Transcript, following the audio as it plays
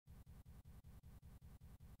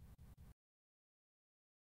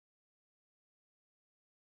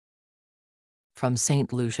From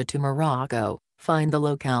St. Lucia to Morocco, find the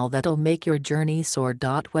locale that'll make your journey soar.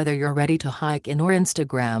 Whether you're ready to hike in or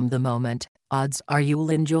Instagram the moment, odds are you'll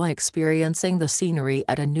enjoy experiencing the scenery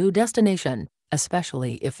at a new destination,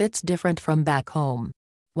 especially if it's different from back home.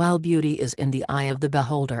 While beauty is in the eye of the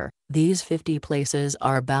beholder, these 50 places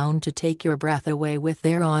are bound to take your breath away with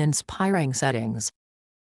their awe-inspiring settings.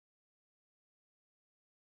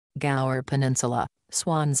 Gower Peninsula,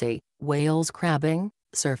 Swansea, Wales. Crabbing,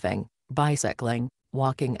 surfing, bicycling,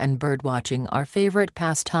 walking and birdwatching are favorite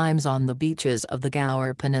pastimes on the beaches of the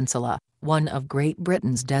Gower Peninsula, one of Great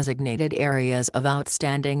Britain's designated areas of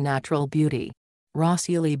outstanding natural beauty.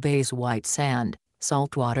 Rossealy Bay's white sand,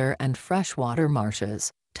 saltwater and freshwater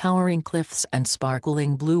marshes, towering cliffs and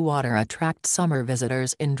sparkling blue water attract summer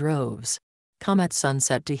visitors in droves. Come at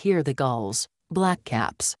sunset to hear the gulls,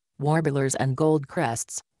 blackcaps, warblers and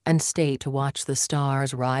goldcrests, and stay to watch the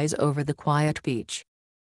stars rise over the quiet beach.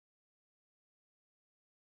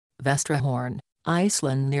 Vestrahorn,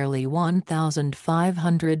 Iceland. Nearly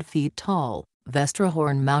 1,500 feet tall,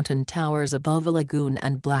 Vestrahorn mountain towers above a lagoon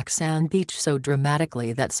and black sand beach so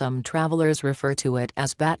dramatically that some travelers refer to it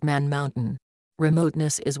as Batman Mountain.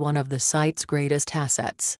 Remoteness is one of the site's greatest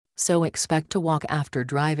assets, so expect to walk after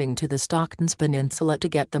driving to the Stockton's Peninsula to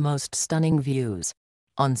get the most stunning views.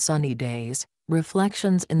 On sunny days,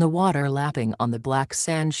 reflections in the water lapping on the black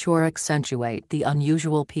sand shore accentuate the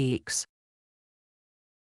unusual peaks.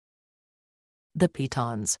 The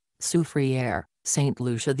Pitons, Soufriere, St.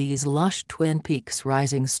 Lucia. These lush twin peaks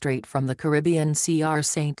rising straight from the Caribbean Sea are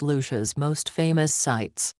St. Lucia's most famous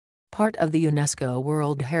sites. Part of the UNESCO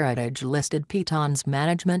World Heritage listed Pitons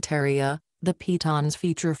Management Area, the Pitons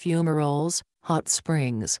feature fumaroles, hot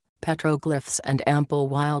springs, petroglyphs and ample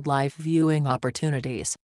wildlife viewing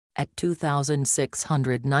opportunities. At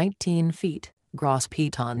 2,619 feet, Gros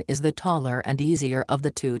Piton is the taller and easier of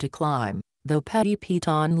the two to climb, though Petit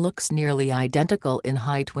Piton looks nearly identical in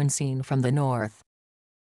height when seen from the north.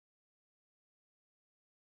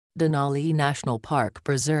 Denali National Park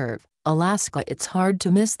Preserve, Alaska. It's hard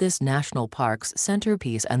to miss this national park's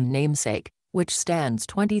centerpiece and namesake, which stands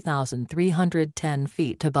 20,310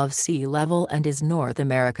 feet above sea level and is North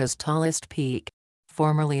America's tallest peak.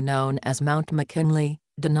 Formerly known as Mount McKinley,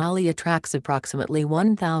 Denali attracts approximately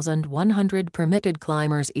 1,100 permitted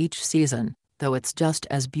climbers each season, though it's just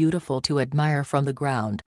as beautiful to admire from the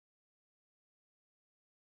ground.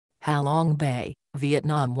 Halong Bay,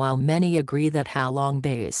 Vietnam. While many agree that Halong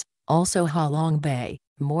Bay's, also Halong Bay,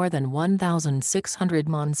 more than 1,600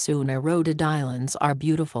 monsoon-eroded islands are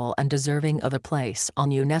beautiful and deserving of a place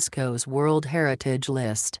on UNESCO's World Heritage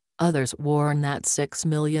List, others warn that 6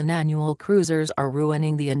 million annual cruisers are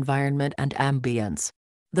ruining the environment and ambience.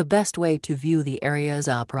 The best way to view the area's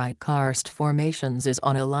upright karst formations is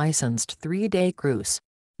on a licensed 3-day cruise.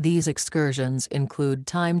 These excursions include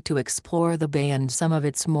time to explore the bay and some of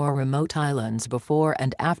its more remote islands before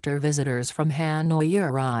and after visitors from Hanoi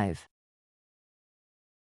arrive.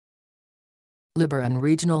 Liboron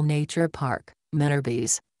Regional Nature Park,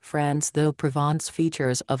 Menerbes, France. Though Provence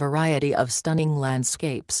features a variety of stunning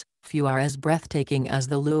landscapes, few are as breathtaking as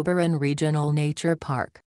the Liboron Regional Nature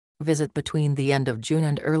Park. Visit between the end of June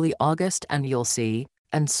and early August and you'll see,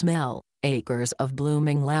 and smell, acres of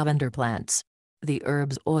blooming lavender plants. The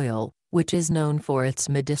herb's oil, which is known for its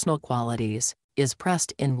medicinal qualities, is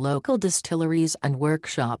pressed in local distilleries and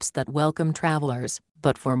workshops that welcome travelers,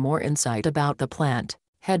 but for more insight about the plant,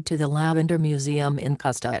 head to the Lavender Museum in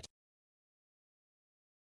Cuscat.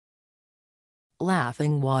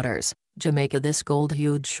 Laughing Waters, Jamaica. This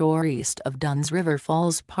gold-hued shore east of Dunn's River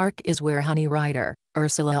Falls Park is where honey rider,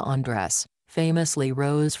 Ursula Andress, famously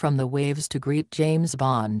rose from the waves to greet James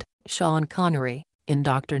Bond, Sean Connery, in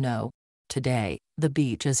Dr. No. Today, the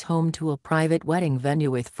beach is home to a private wedding venue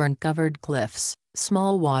with fern-covered cliffs,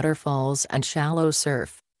 small waterfalls and shallow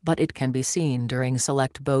surf, but it can be seen during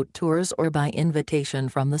select boat tours or by invitation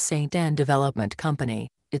from the St. Anne Development Company,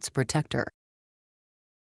 its protector.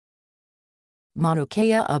 Mauna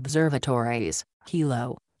Kea Observatories,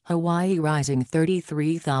 Hilo, Hawaii. Rising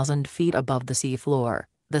 33,000 feet above the seafloor,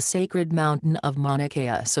 the sacred mountain of Mauna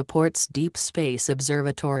Kea supports deep space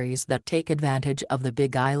observatories that take advantage of the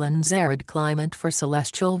Big Island's arid climate for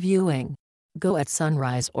celestial viewing. Go at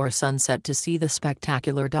sunrise or sunset to see the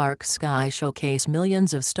spectacular dark sky showcase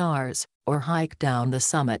millions of stars, or hike down the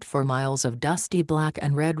summit for miles of dusty black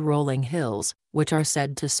and red rolling hills, which are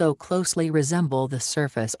said to so closely resemble the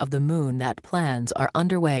surface of the moon that plans are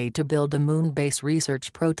underway to build a moon base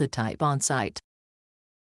research prototype on site.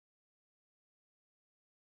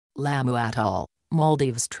 Lamu Atoll,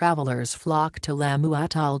 Maldives. Travelers flock to Lamu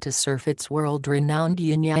Atoll to surf its world-renowned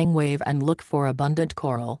yin-yang wave and look for abundant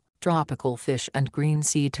coral, tropical fish and green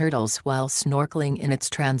sea turtles while snorkeling in its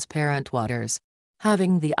transparent waters.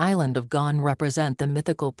 Having the island of Gon represent the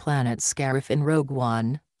mythical planet Scarif in Rogue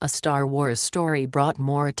One, a Star Wars story brought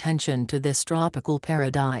more attention to this tropical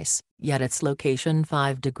paradise, yet its location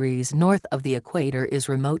 5 degrees north of the equator is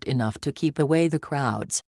remote enough to keep away the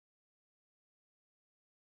crowds.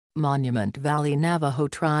 Monument Valley Navajo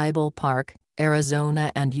Tribal Park,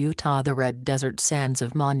 Arizona and Utah. The red desert sands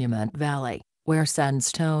of Monument Valley, where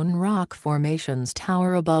sandstone rock formations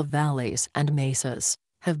tower above valleys and mesas,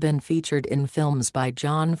 have been featured in films by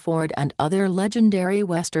John Ford and other legendary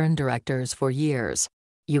Western directors for years.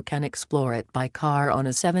 You can explore it by car on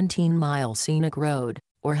a 17-mile scenic road,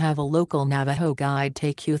 or have a local Navajo guide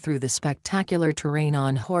take you through the spectacular terrain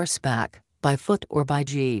on horseback, by foot or by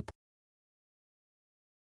jeep.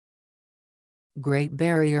 Great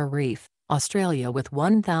Barrier Reef, Australia. With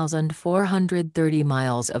 1,430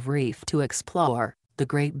 miles of reef to explore, the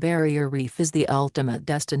Great Barrier Reef is the ultimate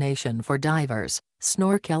destination for divers,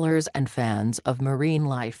 snorkelers and fans of marine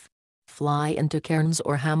life. Fly into Cairns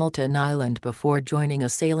or Hamilton Island before joining a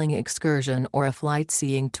sailing excursion or a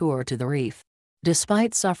flight-seeing tour to the reef.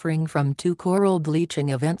 Despite suffering from 2 coral bleaching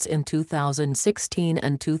events in 2016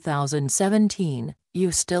 and 2017,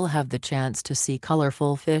 you still have the chance to see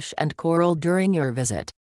colorful fish and coral during your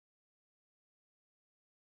visit.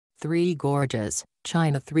 Three Gorges,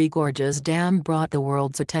 China. Three Gorges Dam brought the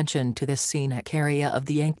world's attention to this scenic area of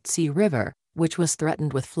the Yangtze River, which was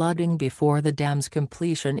threatened with flooding before the dam's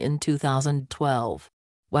completion in 2012.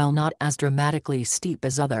 While not as dramatically steep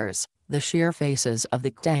as others, the sheer faces of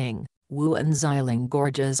the Ktang, Wu and Xiling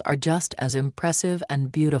Gorges are just as impressive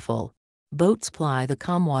and beautiful. Boats ply the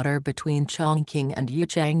calm water between Chongqing and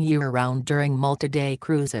Yuchang year-round during multi-day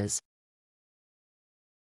cruises.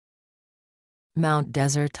 Mount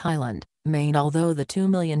Desert Island, Maine. Although the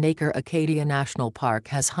 2-million-acre Acadia National Park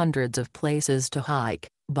has hundreds of places to hike,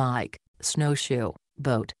 bike, snowshoe,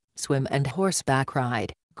 boat, swim and horseback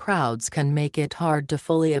ride, crowds can make it hard to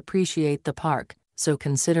fully appreciate the park, so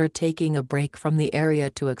consider taking a break from the area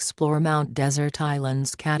to explore Mount Desert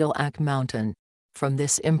Island's Cadillac Mountain. From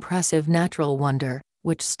this impressive natural wonder,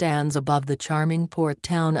 which stands above the charming port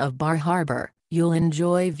town of Bar Harbor, you'll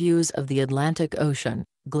enjoy views of the Atlantic Ocean,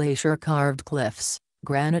 glacier-carved cliffs,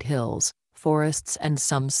 granite hills, forests and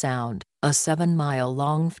some sound, a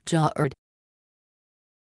 7-mile-long fjord.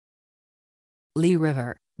 Li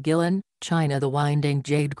River, Guilin, China. The winding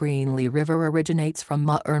jade green Li River originates from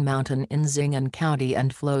Mu'er Mountain in Xing'an County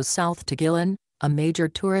and flows south to Guilin, a major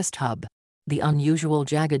tourist hub. The unusual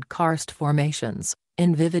jagged karst formations,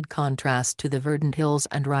 in vivid contrast to the verdant hills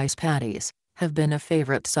and rice paddies, have been a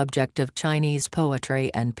favorite subject of Chinese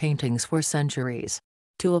poetry and paintings for centuries.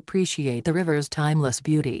 To appreciate the river's timeless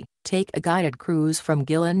beauty, take a guided cruise from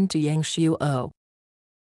Guilin to Yangshuo.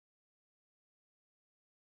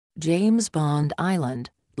 James Bond Island,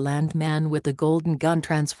 Landman with the Golden Gun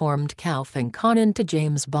transformed Kaofeng Khan into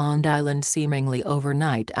James Bond Island seemingly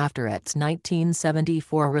overnight after its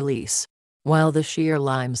 1974 release. While the sheer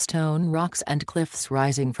limestone rocks and cliffs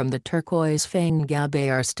rising from the turquoise Fengga Bay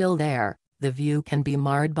are still there, the view can be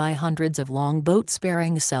marred by hundreds of longboats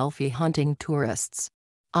bearing selfie-hunting tourists.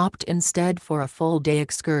 Opt instead for a full-day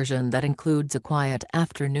excursion that includes a quiet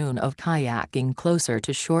afternoon of kayaking closer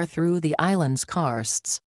to shore through the island's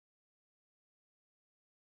karsts.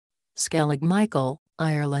 Skellig Michael,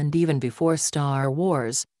 Ireland. Even before Star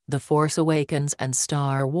Wars, The Force Awakens and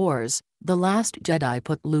Star Wars, The Last Jedi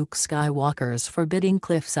put Luke Skywalker's forbidding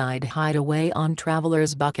cliffside hideaway on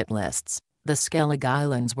travelers' bucket lists, the Skellig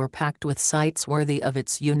Islands were packed with sites worthy of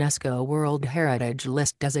its UNESCO World Heritage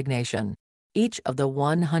List designation. Each of the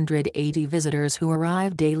 180 visitors who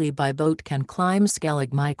arrive daily by boat can climb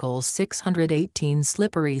Skellig Michael's 618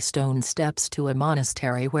 slippery stone steps to a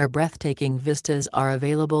monastery where breathtaking vistas are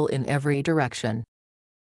available in every direction.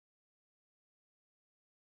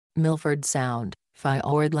 Milford Sound,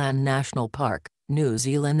 Fiordland National Park, New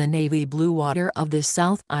Zealand. The navy blue water of this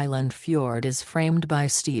South Island fjord is framed by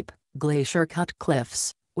steep, glacier-cut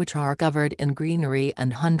cliffs, which are covered in greenery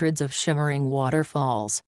and hundreds of shimmering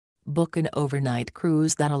waterfalls. Book an overnight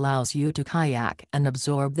cruise that allows you to kayak and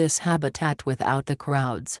absorb this habitat without the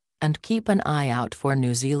crowds, and keep an eye out for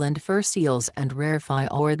New Zealand fur seals and rare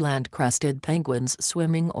Fiordland crested penguins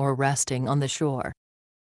swimming or resting on the shore.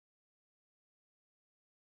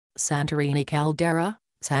 Santorini Caldera,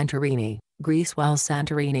 Santorini, Greece. While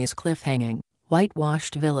Santorini's cliff-hanging,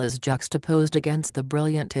 whitewashed villas juxtaposed against the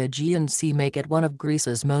brilliant Aegean Sea make it one of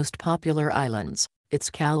Greece's most popular islands,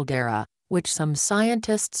 its caldera, which some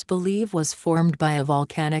scientists believe was formed by a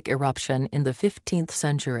volcanic eruption in the 15th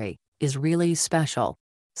century, is really special.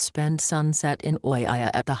 Spend sunset in Oia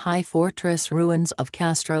at the high fortress ruins of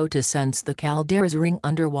Castro to sense the caldeira's ring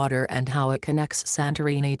underwater and how it connects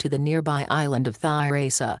Santorini to the nearby island of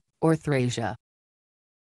Thyraisa, or Thracia.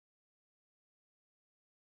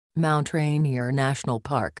 Mount Rainier National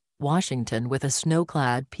Park, Washington. With a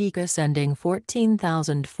snow-clad peak ascending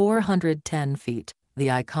 14,410 feet, the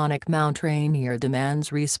iconic Mount Rainier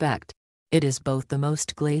demands respect. It is both the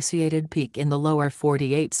most glaciated peak in the lower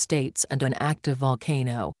 48 states and an active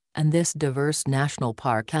volcano, and this diverse national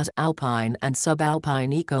park has alpine and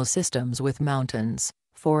subalpine ecosystems with mountains,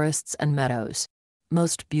 forests and meadows.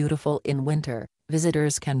 Most beautiful in winter,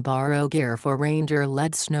 visitors can borrow gear for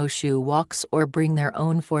ranger-led snowshoe walks or bring their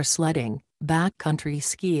own for sledding, backcountry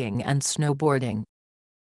skiing and snowboarding.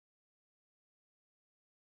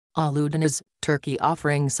 Aludeniz, Turkey.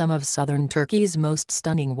 Offering some of southern Turkey's most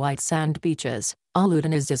stunning white sand beaches,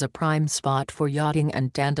 Aludeniz is a prime spot for yachting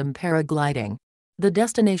and tandem paragliding. The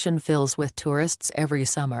destination fills with tourists every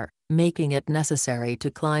summer, making it necessary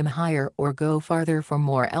to climb higher or go farther for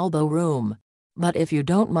more elbow room. But if you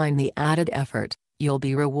don't mind the added effort, you'll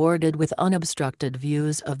be rewarded with unobstructed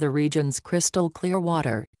views of the region's crystal clear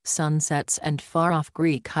water, sunsets and far-off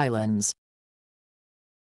Greek highlands.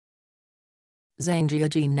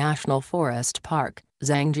 Zhangjiajie National Forest Park,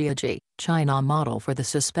 Zhangjiajie, China. Model for the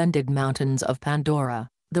suspended mountains of Pandora,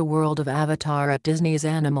 the world of Avatar at Disney's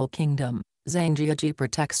Animal Kingdom, Zhangjiajie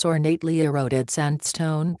protects ornately eroded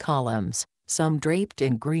sandstone columns, some draped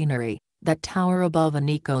in greenery, that tower above an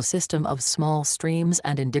ecosystem of small streams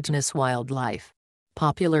and indigenous wildlife.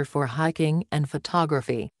 Popular for hiking and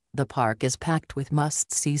photography, the park is packed with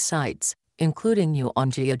must-see sites, including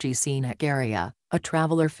Zhangjiajie Scenic Area, a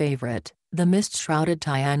traveler favorite, the mist-shrouded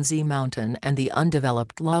Tianzi Mountain and the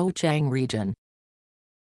undeveloped Luochang region.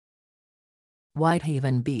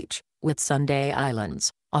 Whitehaven Beach, Whitsunday Islands,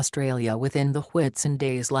 Australia. Within the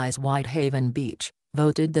Whitsundays lies Whitehaven Beach,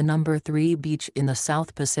 voted the number 3 beach in the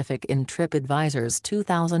South Pacific in TripAdvisor's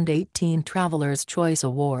 2018 Traveler's Choice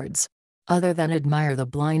Awards. Other than admire the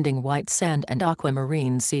blinding white sand and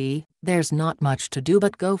aquamarine sea, there's not much to do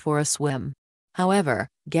but go for a swim. However,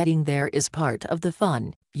 getting there is part of the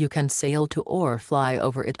fun. You can sail to or fly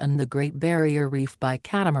over it on the Great Barrier Reef by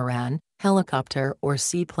catamaran, helicopter or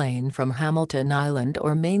seaplane from Hamilton Island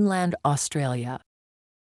or mainland Australia.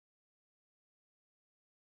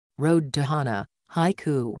 Road to Hana,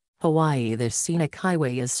 Haiku, Hawaii. This scenic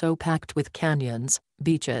highway is so packed with canyons,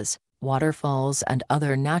 beaches, waterfalls and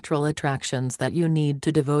other natural attractions that you need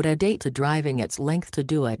to devote a day to driving its length to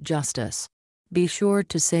do it justice. Be sure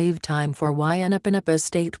to save time for Wayanapinapa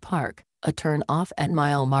State Park, a turn-off at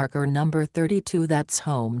mile marker number 32 that's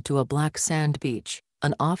home to a black sand beach,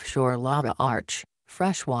 an offshore lava arch,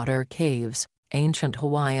 freshwater caves, ancient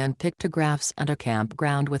Hawaiian pictographs and a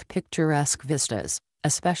campground with picturesque vistas,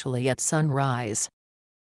 especially at sunrise.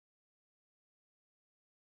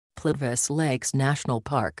 Plitvice Lakes National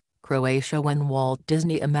Park, Croatia. When Walt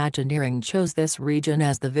Disney Imagineering chose this region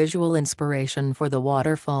as the visual inspiration for the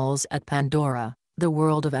waterfalls at Pandora, the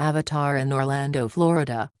world of Avatar in Orlando,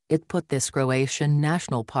 Florida, it put this Croatian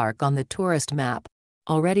national park on the tourist map.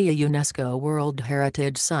 Already a UNESCO World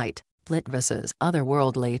Heritage Site, Plitvice's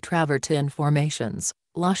otherworldly travertine formations,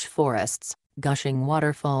 lush forests, gushing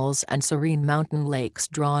waterfalls and serene mountain lakes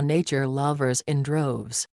draw nature lovers in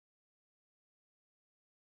droves.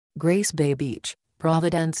 Grace Bay Beach,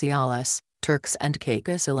 Providenciales, Turks and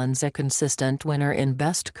Caicos Islands. A consistent winner in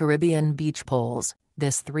Best Caribbean Beach polls,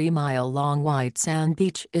 this 3-mile-long white sand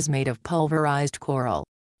beach is made of pulverized coral.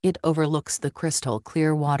 It overlooks the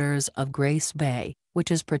crystal-clear waters of Grace Bay,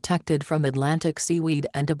 which is protected from Atlantic seaweed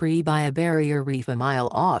and debris by a barrier reef a mile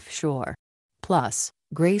offshore. Plus,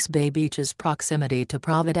 Grace Bay Beach's proximity to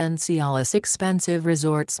Providenciales' expensive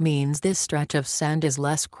resorts means this stretch of sand is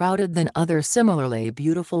less crowded than other similarly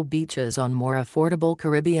beautiful beaches on more affordable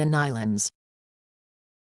Caribbean islands.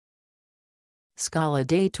 Scala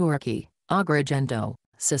dei Turchi, Agrigento,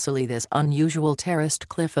 Sicily. This unusual terraced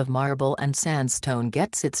cliff of marble and sandstone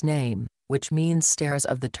gets its name, which means Stairs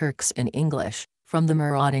of the Turks in English, from the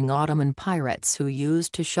marauding Ottoman pirates who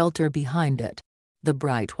used to shelter behind it. The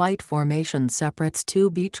bright white formation separates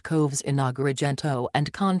 2 beach coves in Agrigento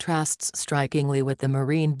and contrasts strikingly with the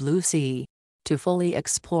marine blue sea. To fully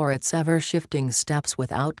explore its ever-shifting steps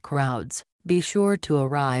without crowds, be sure to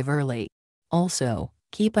arrive early. Also,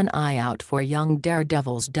 keep an eye out for young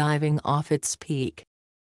daredevils diving off its peak.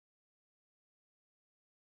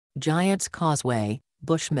 Giant's Causeway,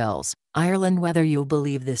 Bushmills, Ireland. Whether you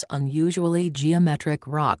believe this unusually geometric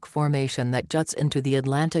rock formation that juts into the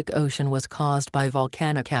Atlantic Ocean was caused by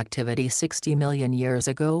volcanic activity 60 million years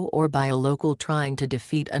ago or by a local trying to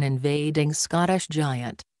defeat an invading Scottish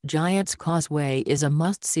giant, Giant's Causeway is a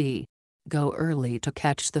must-see. Go early to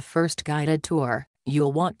catch the first guided tour.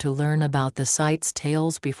 You'll want to learn about the site's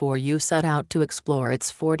tales before you set out to explore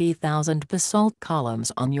its 40,000 basalt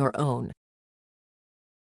columns on your own.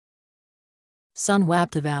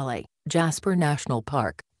 Sunwapta Valley, Jasper National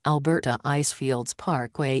Park, Alberta. Icefields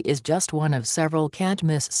Parkway is just one of several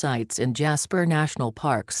can't-miss sites in Jasper National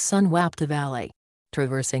Park's Sunwapta Valley.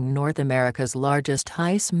 Traversing North America's largest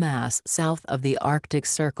ice mass south of the Arctic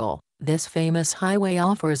Circle, this famous highway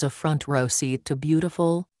offers a front-row seat to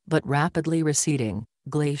beautiful, but rapidly receding,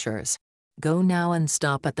 glaciers. Go now and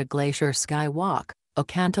stop at the Glacier Skywalk, a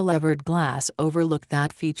cantilevered glass overlook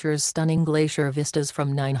that features stunning glacier vistas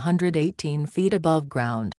from 918 feet above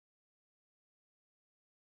ground.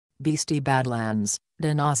 Beastie Badlands,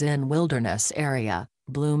 Denazin Wilderness Area,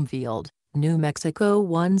 Bloomfield, New Mexico.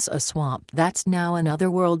 Once a swamp that's now an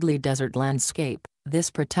otherworldly desert landscape, this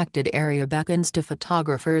protected area beckons to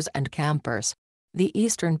photographers and campers. The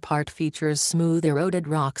eastern part features smooth eroded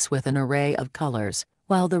rocks with an array of colors,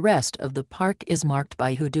 while the rest of the park is marked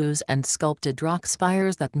by hoodoos and sculpted rock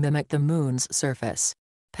spires that mimic the moon's surface.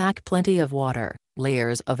 Pack plenty of water,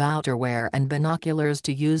 layers of outerwear and binoculars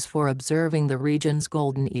to use for observing the region's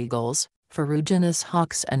golden eagles, ferruginous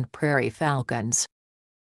hawks and prairie falcons.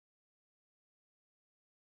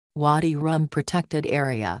 Wadi Rum Protected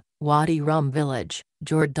Area, Wadi Rum Village,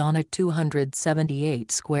 Jordana.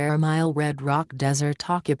 278 square mile red rock desert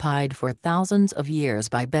occupied for thousands of years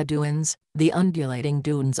by Bedouins. The undulating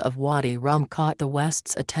dunes of Wadi Rum caught the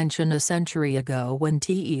West's attention a century ago when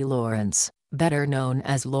T.E. Lawrence, better known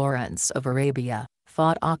as Lawrence of Arabia,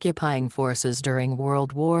 fought occupying forces during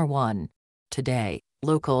World War I. Today,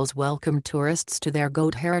 locals welcome tourists to their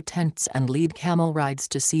goat hair tents and lead camel rides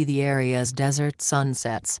to see the area's desert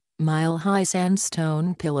sunsets, mile-high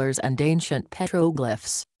sandstone pillars and ancient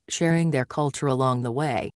petroglyphs, sharing their culture along the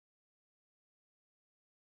way.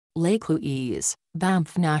 Lake Louise,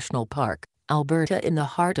 Banff National Park, Alberta. In the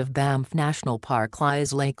heart of Banff National Park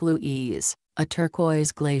lies Lake Louise, a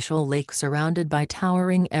turquoise glacial lake surrounded by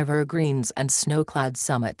towering evergreens and snow-clad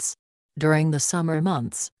summits. During the summer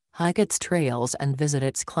months, hike its trails and visit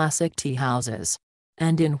its classic tea houses.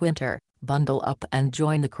 And in winter, bundle up and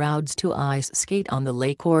join the crowds to ice skate on the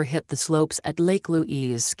lake or hit the slopes at Lake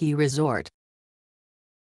Louise Ski Resort.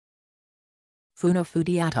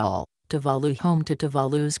 Funafuti Atoll, Tuvalu. Home to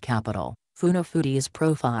Tuvalu's capital, Funafuti's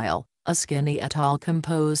profile, a skinny atoll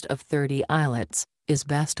composed of 30 islets, is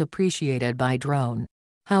best appreciated by drone.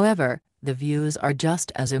 However, the views are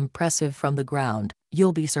just as impressive from the ground.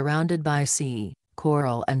 You'll be surrounded by sea,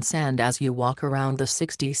 coral and sand as you walk around the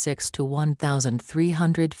 66 to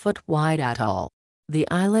 1,300 foot wide atoll. The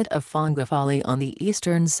islet of Fongafali on the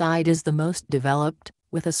eastern side is the most developed,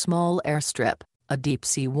 with a small airstrip, a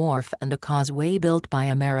deep-sea wharf and a causeway built by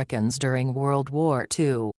Americans during World War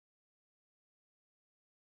II.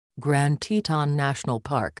 Grand Teton National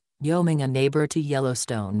Park, Wyoming. A neighbor to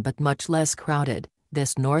Yellowstone but much less crowded,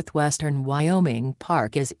 this northwestern Wyoming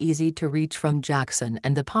park is easy to reach from Jackson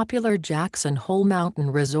and the popular Jackson Hole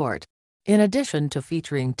Mountain Resort. In addition to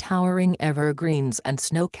featuring towering evergreens and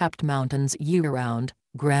snow-capped mountains year-round,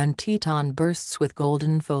 Grand Teton bursts with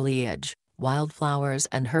golden foliage, wildflowers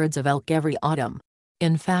and herds of elk every autumn.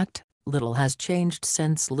 In fact, little has changed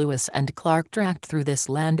since Lewis and Clark trekked through this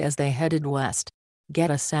land as they headed west. Get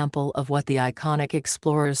a sample of what the iconic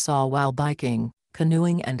explorers saw while biking,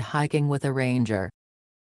 canoeing and hiking with a ranger.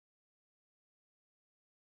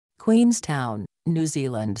 Queenstown, New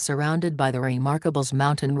Zealand. Surrounded by the Remarkables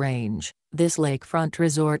mountain range, this lakefront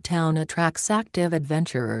resort town attracts active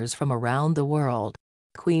adventurers from around the world.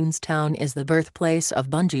 Queenstown is the birthplace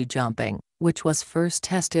of bungee jumping, which was first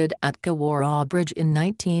tested at Gawara Bridge in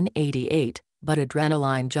 1988, but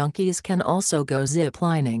adrenaline junkies can also go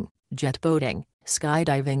zip-lining, jet boating,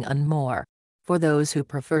 skydiving and more. For those who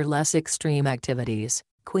prefer less extreme activities,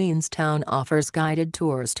 Queenstown offers guided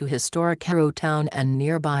tours to historic Harrowtown and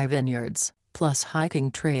nearby vineyards, plus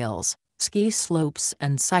hiking trails, ski slopes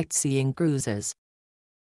and sightseeing cruises.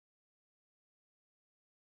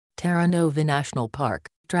 Terra Nova National Park,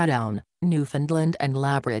 Stradown, Newfoundland and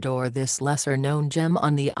Labrador. This lesser-known gem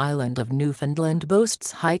on the island of Newfoundland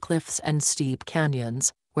boasts high cliffs and steep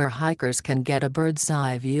canyons, where hikers can get a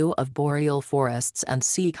bird's-eye view of boreal forests and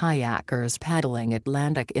see kayakers paddling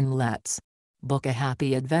Atlantic inlets. Book a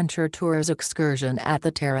Happy Adventure Tours excursion at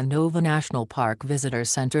the Terra Nova National Park Visitor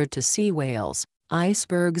Center to see whales,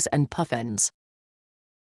 icebergs and puffins.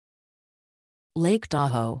 Lake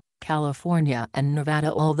Tahoe, California and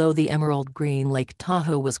Nevada. Although the emerald green Lake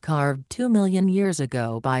Tahoe was carved 2 million years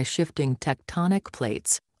ago by shifting tectonic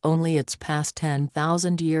plates, only its past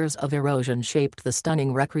 10,000 years of erosion shaped the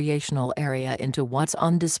stunning recreational area into what's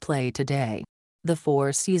on display today. The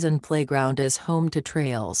four-season playground is home to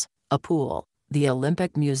trails, a pool, the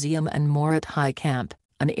Olympic Museum and more at High Camp,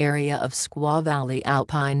 an area of Squaw Valley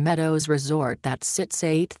Alpine Meadows Resort that sits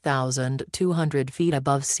 8,200 feet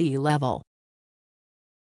above sea level.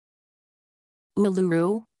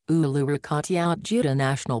 Uluru, Uluru Katiout Judah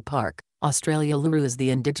National Park, Australia. Uluru is the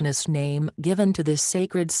indigenous name given to this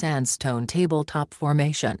sacred sandstone tabletop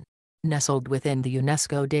formation. Nestled within the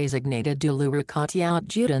UNESCO-designated Uluru Katiout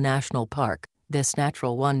Judah National Park, this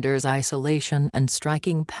natural wonder's isolation and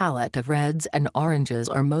striking palette of reds and oranges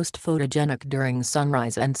are most photogenic during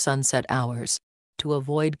sunrise and sunset hours. To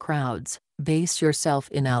avoid crowds, base yourself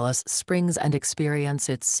in Alice Springs and experience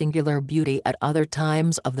its singular beauty at other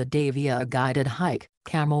times of the day via a guided hike,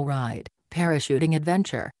 camel ride, parachuting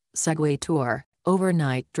adventure, Segway tour,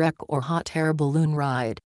 overnight trek or hot air balloon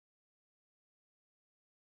ride.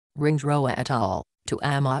 Ringaroa Atoll,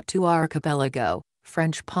 Tuamotu Archipelago,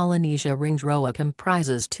 French Polynesia. Ringaroa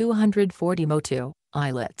comprises 240 motu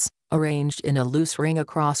islets, arranged in a loose ring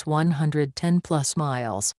across 110+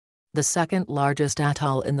 miles. The second largest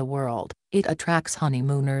atoll in the world, it attracts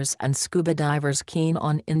honeymooners and scuba divers keen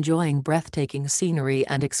on enjoying breathtaking scenery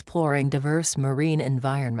and exploring diverse marine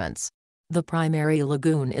environments. The primary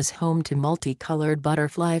lagoon is home to multicolored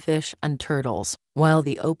butterfly fish and turtles, while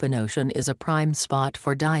the open ocean is a prime spot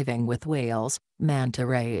for diving with whales, manta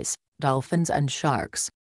rays, dolphins and sharks.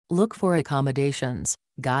 Look for accommodations,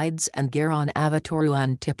 guides and gear on Avatoru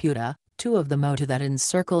and Tiputa, two of the motu that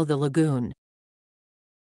encircle the lagoon.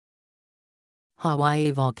 Hawaii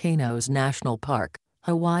Volcanoes National Park,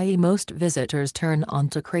 Hawaii. Most visitors turn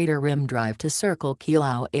onto Crater Rim Drive to circle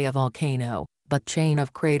Kilauea Volcano, but Chain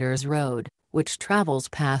of Craters Road, which travels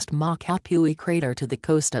past Makapui Crater to the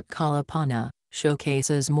coast at Kalapana,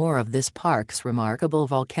 showcases more of this park's remarkable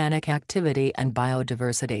volcanic activity and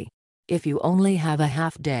biodiversity. If you only have a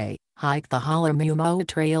half day, hike the Halemaumau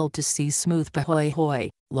Trail to see smooth Pahoehoe,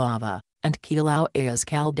 lava, and Kilauea's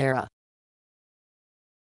caldera.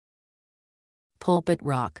 Pulpit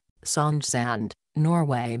Rock, Songesand,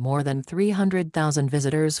 Norway. More than 300,000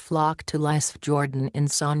 visitors flock to Leisfjorden in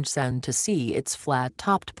Songesand to see its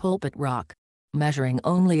flat-topped Pulpit Rock. Measuring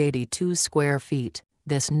only 82 square feet,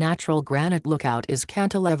 this natural granite lookout is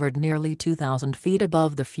cantilevered nearly 2,000 feet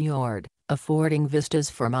above the fjord, affording vistas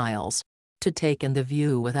for miles. To take in the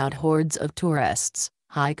view without hordes of tourists,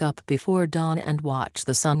 hike up before dawn and watch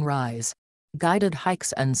the sunrise. Guided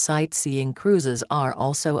hikes and sightseeing cruises are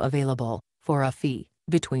also available, for a fee,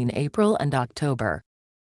 between April and October.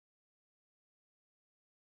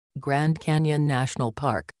 Grand Canyon National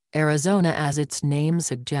Park, Arizona. As its name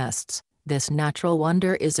suggests, this natural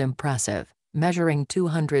wonder is impressive, measuring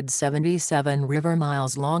 277 river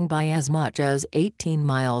miles long by as much as 18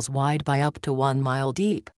 miles wide by up to 1 mile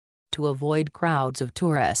deep. To avoid crowds of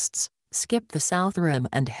tourists, skip the South Rim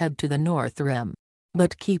and head to the North Rim.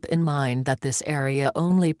 But keep in mind that this area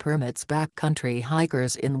only permits backcountry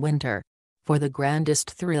hikers in winter. For the grandest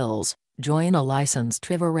thrills, join a licensed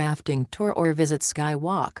river rafting tour or visit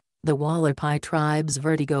Skywalk, the Wallapai tribe's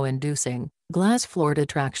vertigo-inducing, glass-floored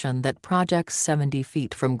attraction that projects 70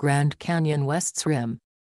 feet from Grand Canyon West's rim.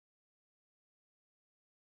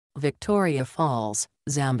 Victoria Falls,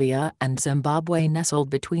 Zambia and Zimbabwe. Nestled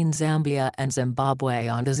between Zambia and Zimbabwe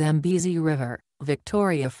on the Zambezi River,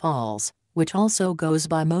 Victoria Falls, which also goes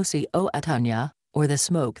by Mosi Oetanya, or the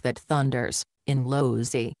smoke that thunders, in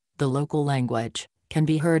Lozi, the local language, can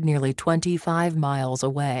be heard nearly 25 miles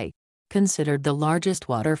away. Considered the largest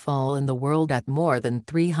waterfall in the world at more than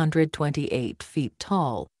 328 feet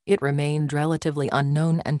tall, it remained relatively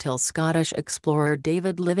unknown until Scottish explorer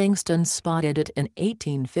David Livingstone spotted it in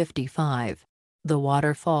 1855. The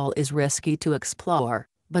waterfall is risky to explore,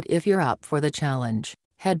 but if you're up for the challenge,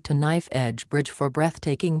 head to Knife Edge Bridge for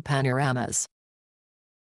breathtaking panoramas.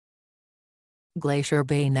 Glacier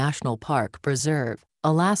Bay National Park Preserve,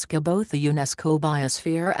 Alaska. Both a UNESCO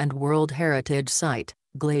Biosphere and World Heritage Site,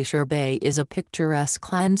 Glacier Bay is a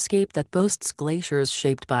picturesque landscape that boasts glaciers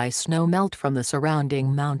shaped by snowmelt from the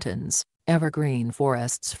surrounding mountains, evergreen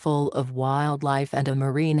forests full of wildlife and a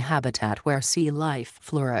marine habitat where sea life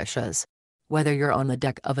flourishes. Whether you're on the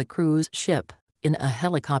deck of a cruise ship, in a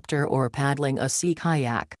helicopter or paddling a sea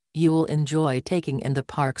kayak, you'll enjoy taking in the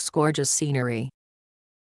park's gorgeous scenery.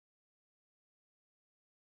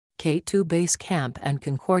 K2 Base Camp and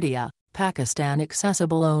Concordia, Pakistan.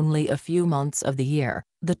 Accessible only a few months of the year,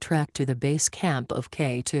 the trek to the base camp of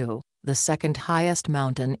K2, the second highest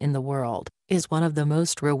mountain in the world, is one of the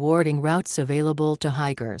most rewarding routes available to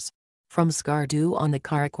hikers. From Skardu on the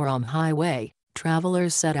Karakoram Highway,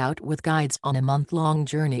 travelers set out with guides on a month-long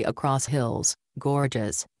journey across hills,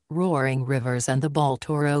 gorges, roaring rivers and the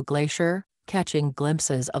Baltoro Glacier, catching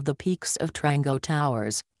glimpses of the peaks of Trango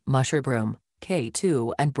Towers, Musherbroom,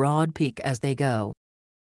 K2 and Broad Peak as they go.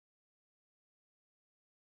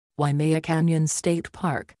 Waimea Canyon State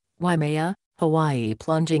Park, Waimea, Hawaii.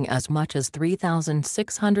 Plunging as much as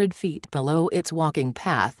 3,600 feet below its walking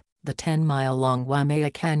path, the 10-mile-long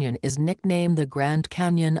Waimea Canyon is nicknamed the Grand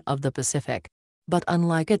Canyon of the Pacific. But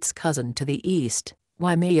unlike its cousin to the east,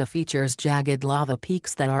 Waimea features jagged lava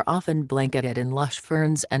peaks that are often blanketed in lush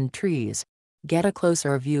ferns and trees. Get a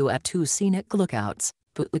closer view at two scenic lookouts,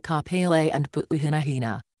 Pu'ukapele and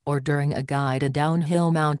Pu'uhinahina, or during a guided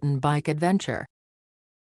downhill mountain bike adventure.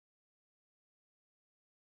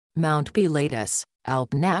 Mount Pilatus,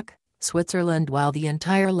 Alpnach, Switzerland. While the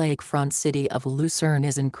entire lakefront city of Lucerne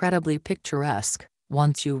is incredibly picturesque,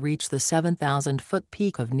 once you reach the 7,000-foot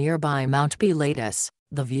peak of nearby Mount Pilatus,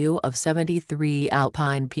 the view of 73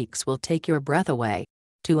 alpine peaks will take your breath away.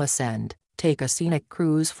 To ascend, take a scenic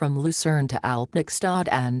cruise from Lucerne to Alpnachstad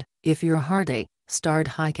and, if you're hardy, start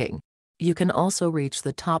hiking. You can also reach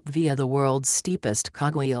the top via the world's steepest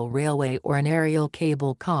cogwheel railway or an aerial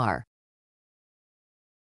cable car.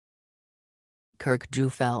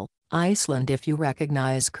 Kirkjufell, Iceland. If you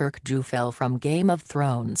recognize Kirkjufell from Game of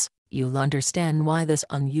Thrones, you'll understand why this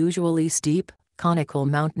unusually steep, conical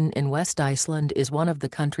mountain in West Iceland is one of the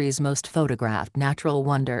country's most photographed natural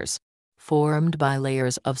wonders. Formed by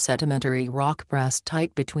layers of sedimentary rock pressed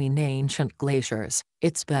tight between ancient glaciers,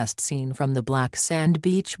 it's best seen from the black sand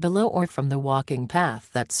beach below or from the walking path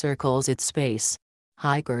that circles its base.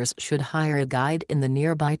 Hikers should hire a guide in the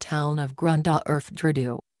nearby town of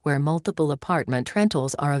Grundarfjörður, where multiple apartment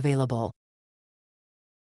rentals are available.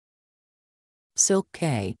 Silk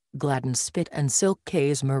Cay, Gladden Spit and Silk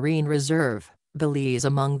Cays Marine Reserve, Belize.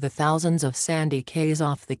 Among the thousands of sandy cays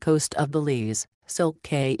off the coast of Belize, Silk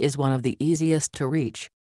Cay is one of the easiest to reach.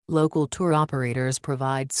 Local tour operators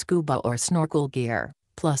provide scuba or snorkel gear,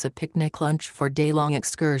 plus a picnic lunch for day-long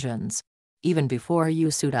excursions. Even before you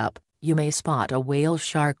suit up, you may spot a whale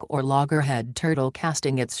shark or loggerhead turtle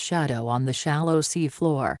casting its shadow on the shallow sea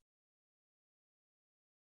floor.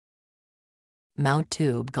 Mount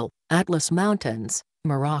Toubkal, Atlas Mountains,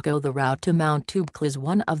 Morocco. The route to Mount Toubkal is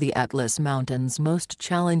one of the Atlas Mountains' most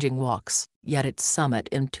challenging walks, yet its summit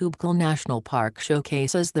in Toubkal National Park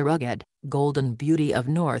showcases the rugged, golden beauty of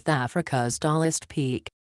North Africa's tallest peak.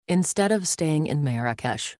 Instead of staying in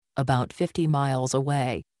Marrakesh, about 50 miles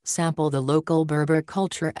away, sample the local Berber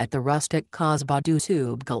culture at the rustic Kasbah du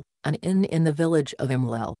Toubkal, an inn in the village of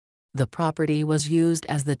Imlil. The property was used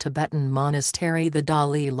as the Tibetan monastery the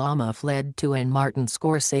Dalai Lama fled to in Martin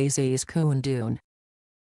Scorsese's Kundun.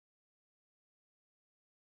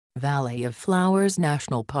 Valley of Flowers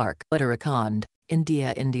National Park, Uttarakhand,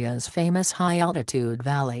 India. India's famous high-altitude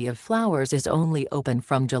Valley of Flowers is only open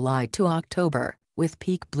from July to October, with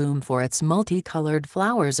peak bloom for its multicolored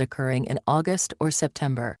flowers occurring in August or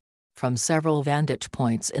September. From several vantage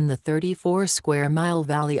points in the 34-square-mile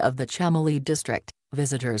valley of the Chamoli district,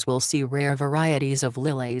 visitors will see rare varieties of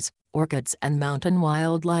lilies, orchids and mountain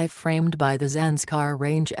wildlife framed by the Zanskar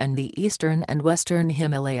Range and the eastern and western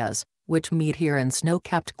Himalayas, which meet here in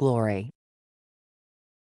snow-capped glory.